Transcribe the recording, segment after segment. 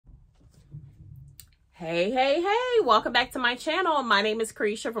Hey, welcome back to my channel. My name is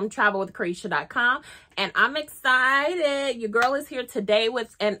Karisha from travelwithkarisha.com, and I'm excited. Your girl is here today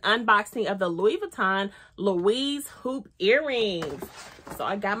with an unboxing of the Louis Vuitton Louis Hoop earrings. So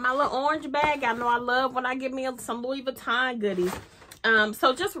I got my little orange bag. I know I love when I get me some Louis Vuitton goodies.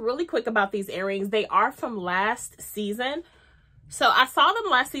 So just really quick about these earrings. They are from last season. So I saw them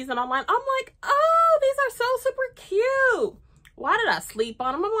last season online. I'm like, oh, these are so super cute. Why did I sleep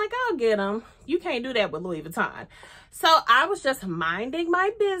on them? I'm like, I'll get them. You can't do that with Louis Vuitton. So I was just minding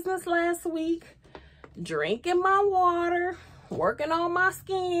my business last week, drinking my water, working on my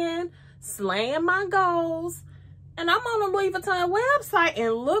skin, slaying my goals. And I'm on the Louis Vuitton website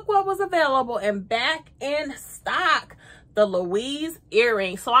and look what was available and back in stock, the Louise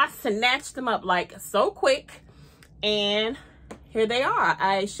earrings. So I snatched them up like so quick, and here they are.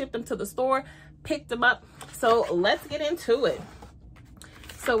 I shipped them to the store, picked them up. So let's get into it.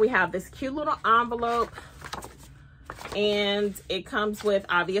 So we have this cute little envelope, and it comes with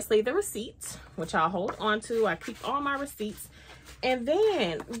obviously the receipt, which I'll hold on to. I keep all my receipts. And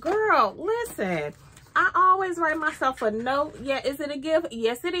then, girl, listen, I always write myself a note. Yeah, is it a gift?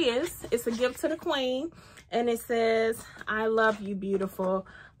 Yes, it is. It's a gift to the queen. And it says, I love you, beautiful.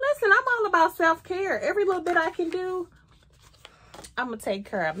 Listen, I'm all about self-care. Every little bit I can do, I'm going to take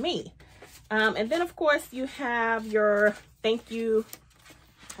care of me. And then, of course, you have your thank you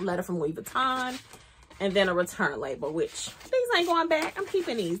letter from Louis Vuitton, and then a return label, which these ain't going back. I'm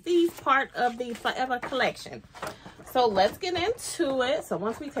keeping these. These part of the forever collection. So let's get into it. So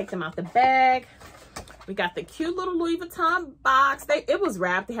once we take them out the bag, we got the cute little Louis Vuitton box. It was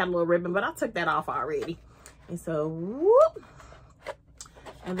wrapped. They had a little ribbon, but I took that off already. And so, whoop.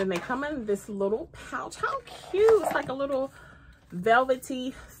 And then they come in this little pouch. How cute. It's like a little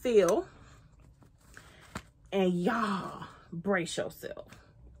velvety feel. And y'all, brace yourself.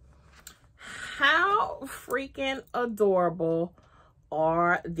 How freaking adorable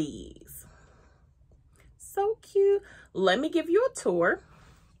are these? So cute. Let me give you a tour.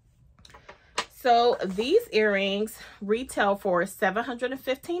 So these earrings retail for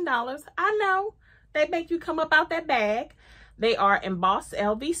 $715. I know, they make you come up out that bag. They are embossed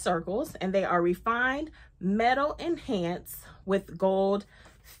LV circles, and they are refined metal enhanced with gold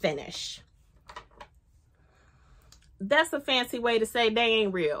finish. That's a fancy way to say they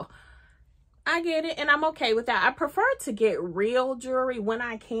ain't real. I get it, and I'm okay with that. I prefer to get real jewelry when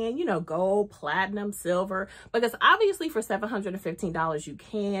I can, you know, gold, platinum, silver, because obviously for $715 you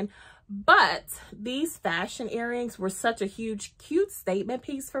can. But these fashion earrings were such a huge, cute statement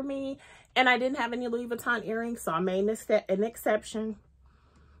piece for me, and I didn't have any Louis Vuitton earrings, so I made an exception.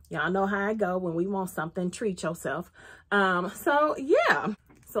 Y'all know how I go when we want something, treat yourself. So yeah.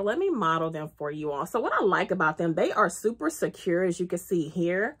 So let me model them for you all. So what I like about them, they are super secure, as you can see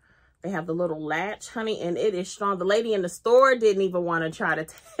here. They have the little latch, honey, and it is strong. The lady in the store didn't even want to try to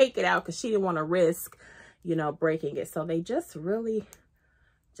take it out because she didn't want to risk, you know, breaking it. So they just really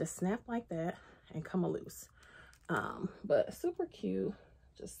just snap like that and come loose. But super cute.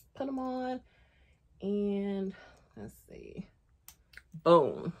 Just put them on and let's see.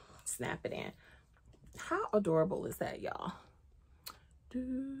 Boom. Snap it in. How adorable is that, y'all?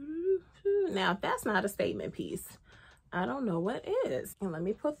 Now, if that's not a statement piece, I don't know what is. And let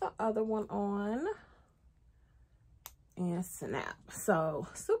me put the other one on and snap. So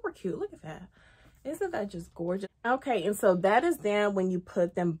super cute. Look at that. Isn't that just gorgeous? Okay, and so that is them when you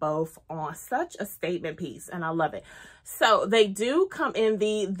put them both on. Such a statement piece, and I love it. So they do come in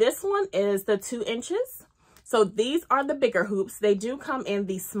this one is the 2 inches. So these are the bigger hoops. They do come in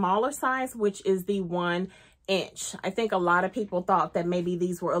the smaller size, which is the 1 inch. I think a lot of people thought that maybe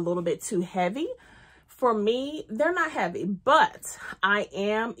these were a little bit too heavy. For me, they're not heavy, but I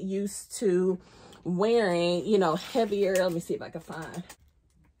am used to wearing, you know, heavier. Let me see if I can find.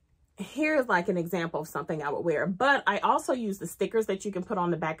 Here's like an example of something I would wear, but I also use the stickers that you can put on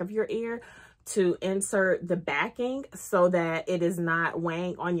the back of your ear to insert the backing so that it is not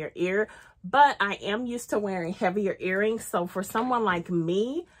weighing on your ear. But I am used to wearing heavier earrings. So for someone like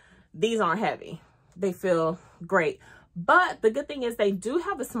me, these aren't heavy. They feel great. But the good thing is they do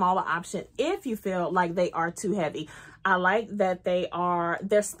have a smaller option if you feel like they are too heavy. I like that they're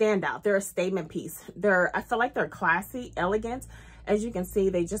standout. They're a statement piece. I feel like they're classy, elegant. As you can see,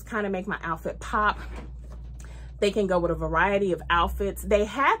 they just kind of make my outfit pop. They can go with a variety of outfits. They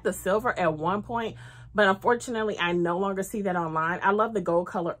had the silver at one point, but unfortunately, I no longer see that online. I love the gold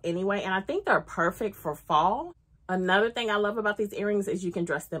color anyway, and I think they're perfect for fall. Another thing I love about these earrings is you can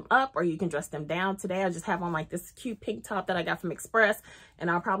dress them up or you can dress them down. Today I just have on like this cute pink top that I got from Express, and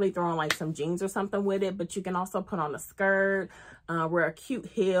I'll probably throw on like some jeans or something with it. But you can also put on a skirt, wear a cute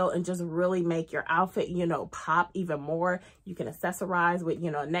heel, and just really make your outfit, you know, pop even more. You can accessorize with, you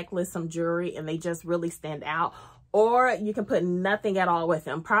know, a necklace, some jewelry, and they just really stand out. Or you can put nothing at all with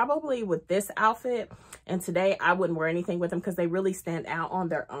them. Probably with this outfit, and today I wouldn't wear anything with them because they really stand out on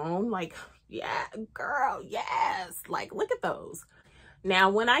their own. Like, yeah, girl, yes. Like, look at those. Now,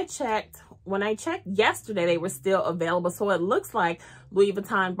 when I checked yesterday, they were still available. So it looks like Louis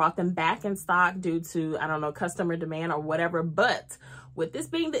Vuitton brought them back in stock due to, I don't know, customer demand or whatever. But with this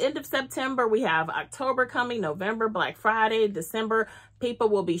being the end of September, we have October coming, November, Black Friday, December. People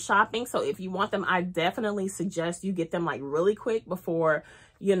will be shopping. So if you want them, I definitely suggest you get them like really quick before,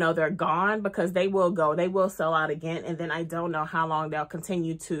 you know, they're gone, because they will go. They will sell out again. And then I don't know how long they'll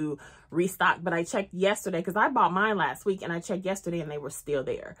continue to restock. But I checked yesterday because I bought mine last week, and I checked yesterday and they were still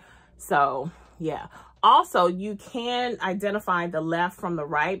there. So yeah. Also, you can identify the left from the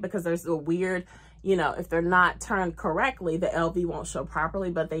right because there's a weird, you know, if they're not turned correctly, the LV won't show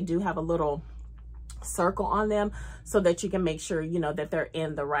properly, but they do have a little circle on them so that you can make sure, you know, that they're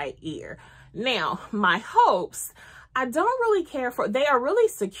in the right ear. Now, my hopes, I don't really care for, they are really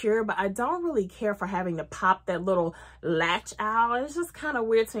secure, but I don't really care for having to pop that little latch out. It's just kind of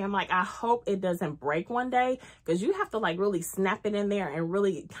weird to me. I'm like, I hope it doesn't break one day, because you have to like really snap it in there and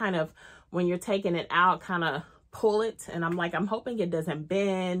really kind of, when you're taking it out, kind of pull it. And I'm like, I'm hoping it doesn't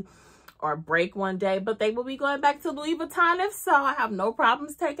bend or break one day, but they will be going back to Louis Vuitton. If so, I have no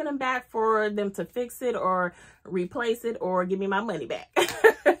problems taking them back for them to fix it or replace it or give me my money back.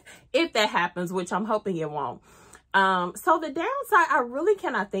 If that happens, which I'm hoping it won't. So the downside, I really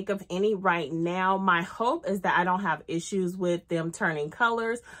cannot think of any right now. My hope is that I don't have issues with them turning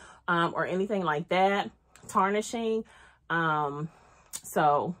colors, or anything like that, tarnishing.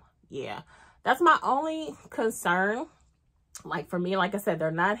 So yeah, that's my only concern. Like for me, like I said,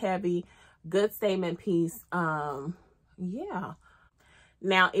 they're not heavy, good statement piece. Yeah.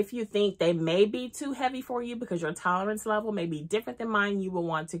 Now, if you think they may be too heavy for you because your tolerance level may be different than mine, you will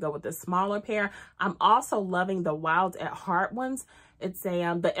want to go with a smaller pair. I'm also loving the Wild at Heart ones. It's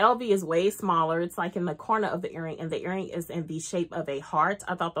a, the LV is way smaller. It's like in the corner of the earring, and the earring is in the shape of a heart.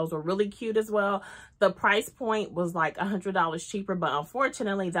 I thought those were really cute as well. The price point was like $100 cheaper, but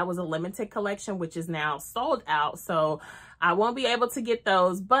unfortunately that was a limited collection, which is now sold out. So I won't be able to get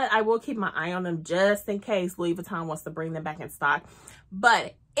those, but I will keep my eye on them just in case Louis Vuitton wants to bring them back in stock.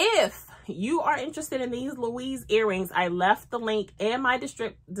 But if you are interested in these Louise earrings, I left the link in my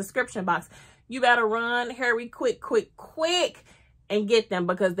description box. You better run, hurry, quick, and get them,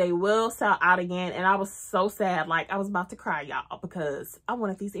 because they will sell out again. And I was so sad. Like, I was about to cry, y'all, because I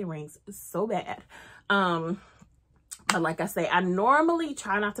wanted these earrings so bad. But like I say, I normally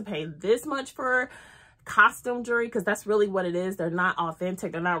try not to pay this much for costume jewelry, because that's really what it is. They're not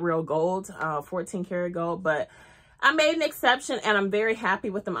authentic. They're not real gold, 14 karat gold, but I made an exception and I'm very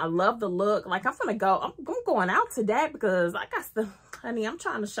happy with them. I love the look. Like, I'm going out today because I got the, honey, I'm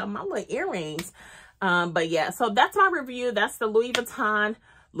trying to show my little earrings. But yeah, so that's my review. That's the Louis Vuitton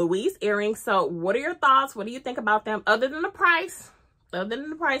Louise earrings. So what are your thoughts? What do you think about them? Other than the price, are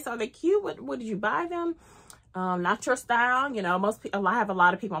they cute? What did you buy them? Not your style. You know, I have a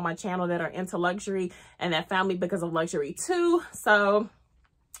lot of people on my channel that are into luxury and that found me because of luxury too. So,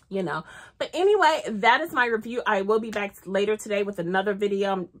 you know, but anyway, that is my review. I will be back later today with another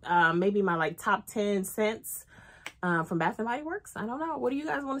video, maybe my like top 10 scents from Bath & Body Works. I don't know. What do you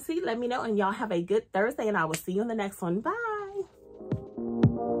guys want to see? Let me know, and y'all have a good Thursday, and I will see you in the next one. Bye.